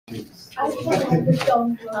All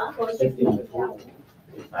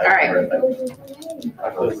right.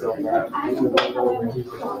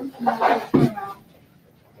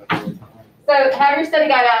 So have your study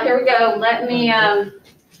guide out. Here we go. Let me,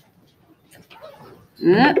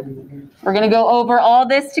 we're going to go over all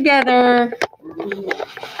this together.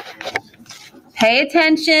 Pay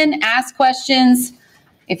attention, ask questions.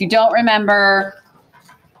 If you don't remember,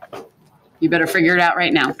 you better figure it out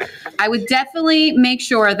right now. I would definitely make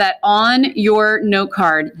sure that on your note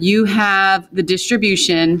card, you have the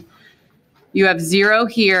distribution. You have 0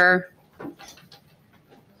 here.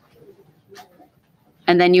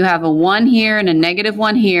 And then you have a 1 here and a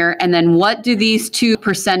 -1 here. And then what do these two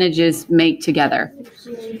percentages make together?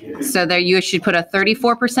 So there you should put a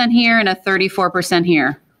 34% here and a 34%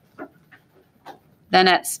 here. Then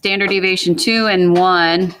at standard deviation 2 and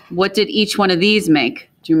 1, what did each one of these make?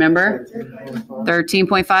 Do you remember?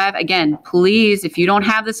 13.5. Again, please, if you don't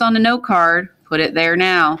have this on the note card, put it there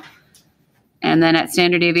now. And then at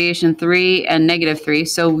standard deviation 3 and -3.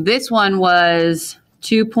 So this one was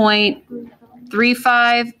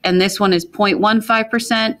 2.35, and this one is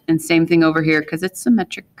 0.15%, and same thing over here because it's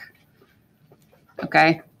symmetric.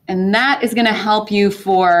 Okay, and that is going to help you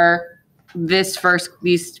for these first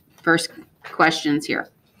questions here.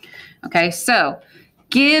 Okay, so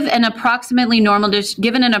given an approximately normal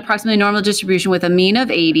distribution with a mean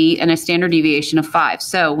of 80 and a standard deviation of 5.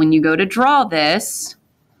 So when you go to draw this,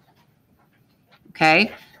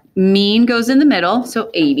 okay, mean goes in the middle, so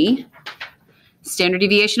 80. Standard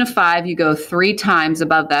deviation of 5, you go 3 times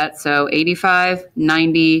above that, so 85,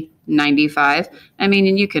 90, 95. I mean,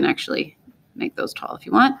 and you can actually make those tall if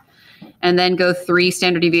you want. And then go 3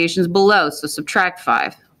 standard deviations below, so subtract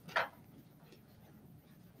 5.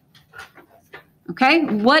 Okay,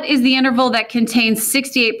 what is the interval that contains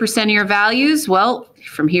 68% of your values? Well,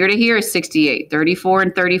 from here to here is 68, 34,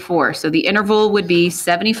 and 34. So the interval would be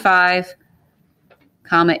 75,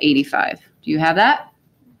 85. Do you have that?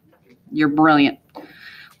 You're brilliant.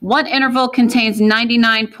 What interval contains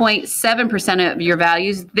 99.7% of your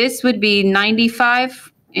values? This would be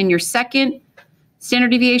 95 in your second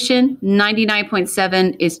standard deviation.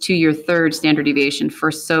 99.7 is to your third standard deviation.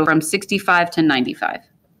 So from 65 to 95.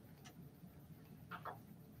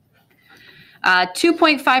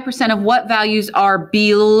 2.5% of what values are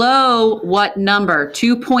below what number?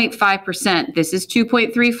 2.5%. This is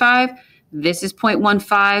 2.35. This is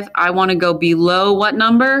 0.15. I want to go below what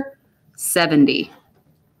number? 70.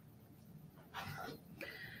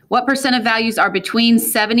 What percent of values are between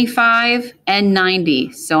 75 and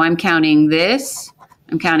 90? So I'm counting this,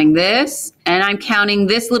 I'm counting this, and I'm counting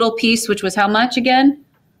this little piece, which was how much again?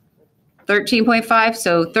 13.5.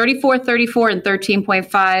 So 34, 34, and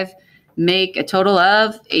 13.5 make a total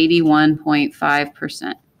of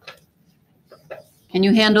 81.5%. Can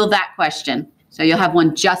you handle that question? So you'll have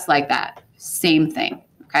one just like that. Same thing,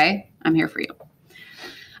 okay? I'm here for you.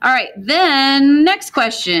 All right, then next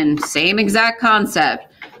question, same exact concept.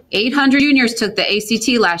 800 juniors took the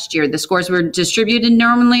ACT last year. The scores were distributed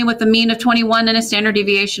normally with a mean of 21 and a standard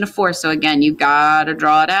deviation of 4. So again, you gotta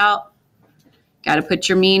draw it out. Gotta put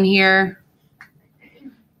your mean here.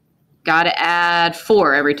 Gotta add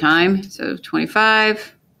 4 every time. So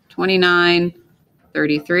 25, 29,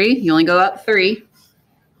 33. You only go up 3.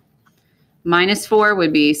 Minus 4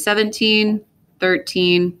 would be 17,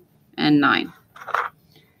 13, and 9.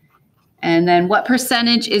 And then what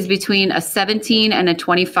percentage is between a 17 and a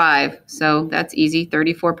 25? So that's easy,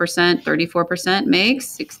 34%. 34% makes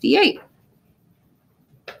 68.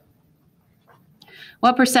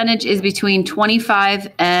 What percentage is between 25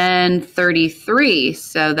 and 33?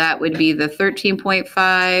 So that would be the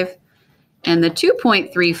 13.5 and the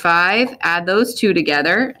 2.35. Add those two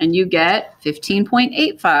together and you get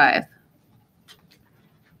 15.85.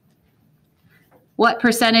 What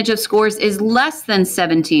percentage of scores is less than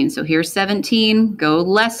 17? So here's 17, go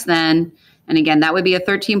less than, and again, that would be a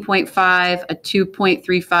 13.5, a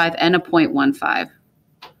 2.35, and a 0.15.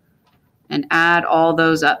 And add all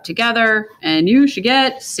those up together, and you should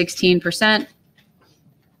get 16%.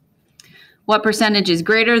 What percentage is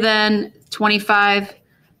greater than 25?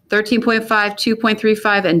 13.5,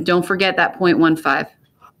 2.35, and don't forget that 0.15.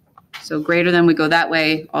 So greater than, we go that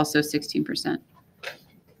way, also 16%.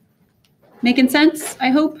 Making sense, I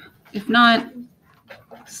hope? If not,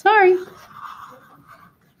 sorry.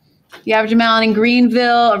 The average amount in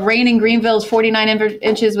Greenville, of rain in Greenville is 49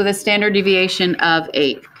 inches with a standard deviation of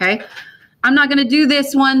 8, okay? I'm not gonna do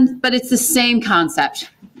this one, but it's the same concept.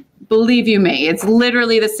 Believe you me, it's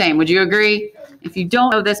literally the same. Would you agree? If you don't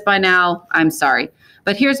know this by now, I'm sorry.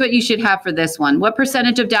 But here's what you should have for this one. What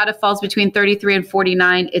percentage of data falls between 33 and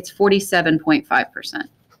 49? It's 47.5%.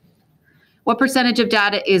 What percentage of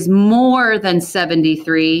data is more than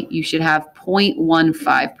 73? You should have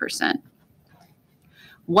 0.15%.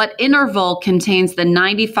 What interval contains the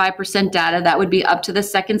 95% data? That would be up to the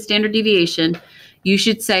second standard deviation. You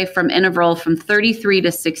should say from interval from 33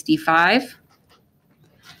 to 65.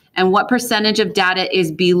 And what percentage of data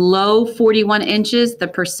is below 41 inches? The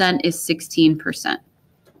percent is 16%.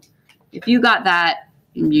 If you got that,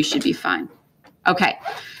 you should be fine. Okay,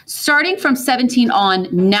 starting from 17 on,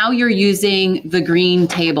 now you're using the green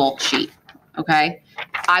table sheet, okay?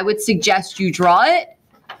 I would suggest you draw it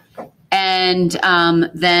and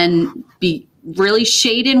then be really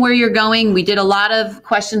shade in where you're going. We did a lot of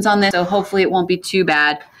questions on this, so hopefully it won't be too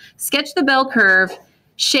bad. Sketch the bell curve,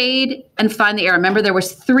 shade, and find the area. Remember, there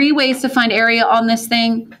was 3 ways to find area on this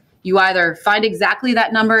thing. You either find exactly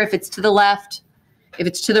that number if it's to the left. If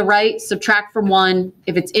it's to the right, subtract from 1.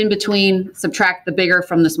 If it's in between, subtract the bigger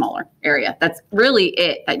from the smaller area. That's really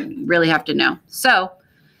it that you really have to know. So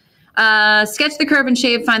sketch the curve and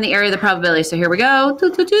shade, find the area of the probability. So here we go.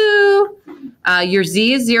 Your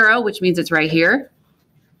Z is 0, which means it's right here.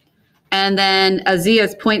 And then a Z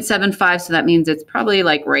is 0.75, so that means it's probably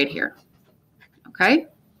like right here. Okay?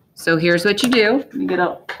 So here's what you do. Let me get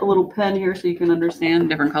a little pen here so you can understand.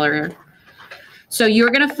 Different color here. So you're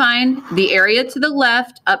going to find the area to the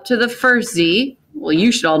left up to the first Z. Well,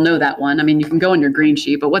 you should all know that one. I mean, you can go on your green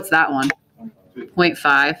sheet, but what's that one?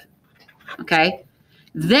 0.5. Okay.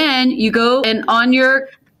 Then you go and on your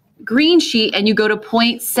green sheet and you go to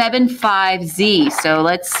 0.75 Z. So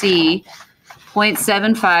let's see.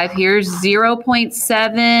 0.75. Here's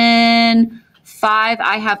 0.75.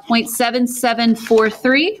 I have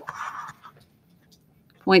 0.7743.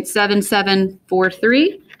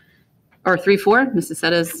 0.7743. Or 34, Mrs.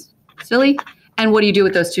 Setta's silly. And what do you do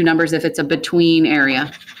with those two numbers if it's a between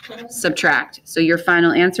area? Subtract. So your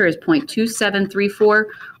final answer is 0.2734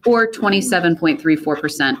 or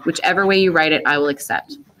 27.34%. Whichever way you write it, I will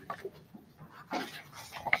accept.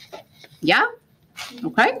 Yeah?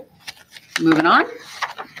 Okay. Moving on.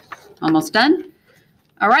 Almost done.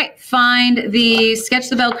 All right. Sketch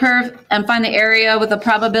the bell curve and find the area with a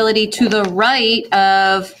probability to the right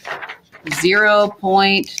of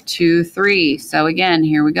 0.23. So again,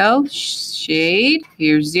 here we go. Shade.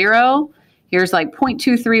 Here's 0. Here's like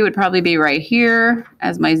 0.23 would probably be right here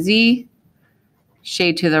as my Z.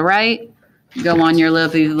 Shade to the right. Go on your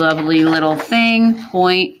lovely, lovely little thing.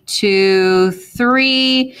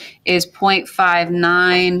 0.23 is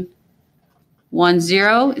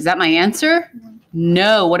 0.5910. Is that my answer?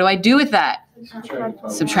 No. What do I do with that?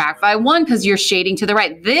 Subtract by 1 because you're shading to the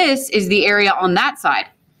right. This is the area on that side.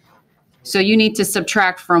 So you need to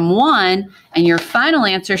subtract from 1, and your final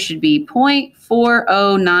answer should be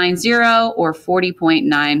 0.4090 or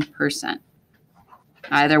 40.9%.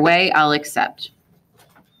 Either way, I'll accept.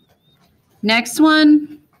 Next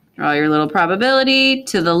one, draw your little probability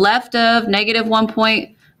to the left of negative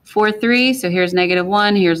 1.43. So here's negative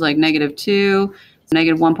 1, here's like negative 2,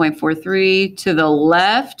 negative 1.43 to the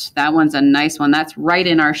left. That one's a nice one. That's right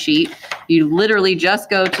in our sheet. You literally just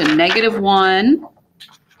go to negative 1.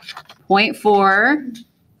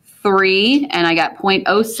 0.43, and I got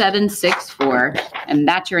 0.0764, and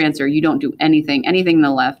that's your answer. You don't do anything in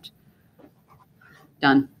the left.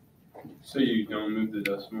 Done. So you don't move the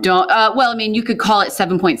decimal? Don't, well, I mean, you could call it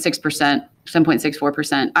 7.6%,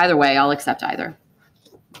 7.64%. Either way, I'll accept either.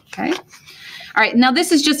 Okay. All right, now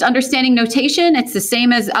this is just understanding notation. It's the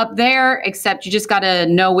same as up there, except you just got to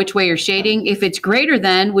know which way you're shading. If it's greater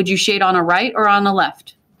than, would you shade on a right or on the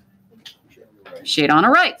left? Shade on a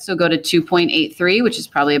right. So go to 2.83, which is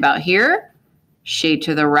probably about here. Shade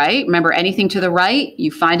to the right. Remember, anything to the right, you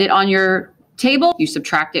find it on your table, you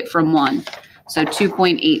subtract it from 1. So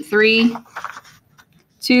 2.83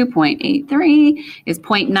 is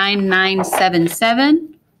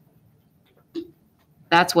 0.9977.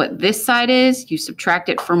 That's what this side is. You subtract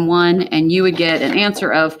it from 1, and you would get an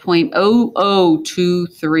answer of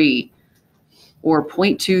 0.0023 or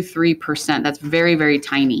 0.23%. That's very, very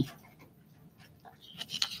tiny.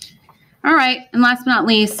 All right, and last but not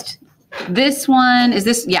least, this one, is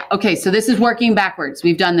this, yeah, okay, so this is working backwards.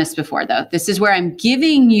 We've done this before, though. This is where I'm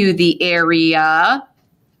giving you the area.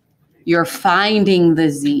 You're finding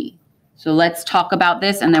the Z. So let's talk about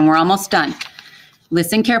this, and then we're almost done.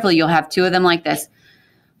 Listen carefully. You'll have 2 of them like this.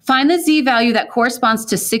 Find the Z value that corresponds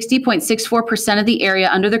to 60.64% of the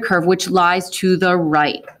area under the curve, which lies to the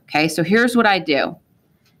right. Okay, so here's what I do.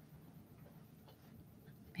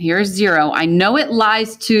 Here's 0. I know it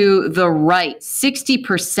lies to the right,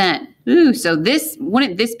 60%. Ooh, so this,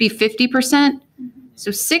 wouldn't this be 50%? So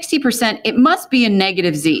 60%, it must be a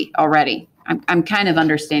negative Z already. I'm kind of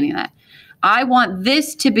understanding that. I want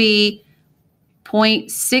this to be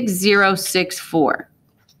 0.6064.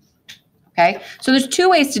 Okay, so there's two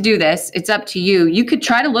ways to do this. It's up to you. You could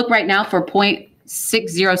try to look right now for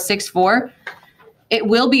 0.6064. It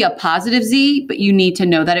will be a positive Z, but you need to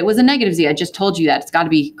know that it was a negative Z. I just told you that. It's got to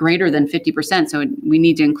be greater than 50%, so we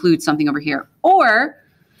need to include something over here. Or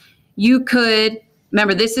you could,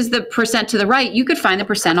 remember, this is the percent to the right. You could find the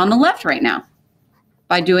percent on the left right now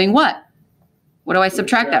by doing what? What do I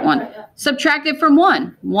subtract that one? Subtract it from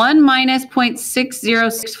 1. 1 minus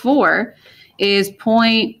 0.6064 is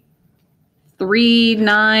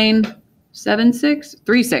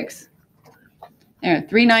 0.3936. There,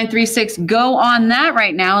 3936. Go on that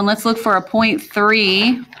right now, and let's look for a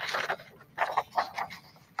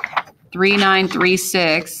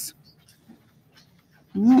 0.3936.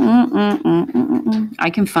 I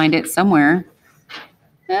can find it somewhere.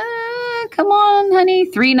 Come on, honey.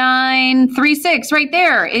 3936 right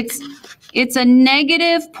there. It's a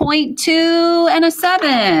negative 0.2 and a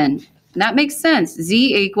 7. That makes sense.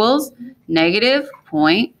 Z equals negative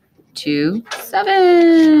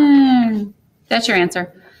 0.27. That's your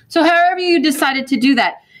answer. So however you decided to do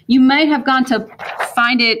that, you might have gone to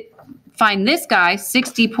find this guy,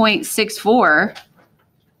 60.64,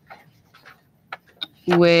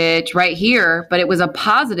 which right here, but it was a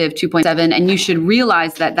positive 2.7, and you should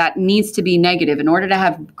realize that that needs to be negative. In order to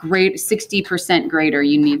have 60% greater,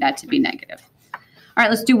 you need that to be negative. All right,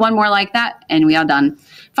 let's do one more like that, and we are done.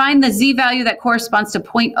 Find the Z value that corresponds to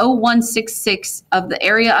 0.0166 of the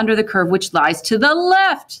area under the curve, which lies to the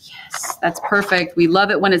left. Yes, that's perfect. We love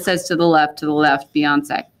it when it says to the left,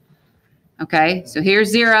 Beyonce. Okay, so here's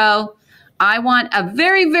 0. I want a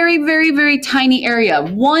very, very, very, very tiny area,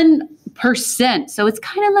 1%. So it's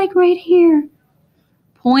kind of like right here,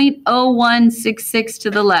 0.0166 to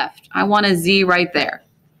the left. I want a Z right there.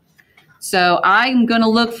 So I'm going to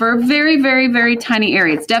look for a very, very, very tiny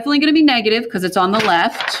area. It's definitely going to be negative because it's on the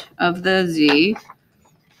left of the Z.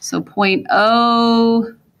 So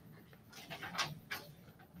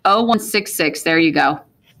 0.0166. There you go.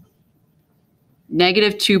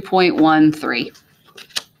 Negative 2.13.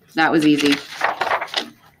 That was easy.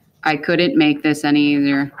 I couldn't make this any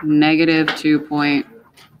easier. Negative 2.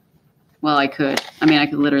 Well, I could. I mean, I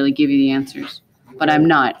could literally give you the answers, but I'm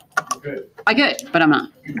not. I could, but I'm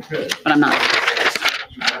not. But I'm not.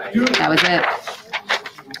 That was it.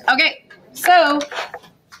 Okay, so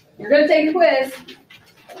you're going to take a quiz.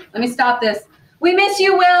 Let me stop this. We miss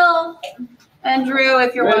you, Will. And Drew,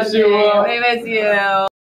 if you're watching. We miss you.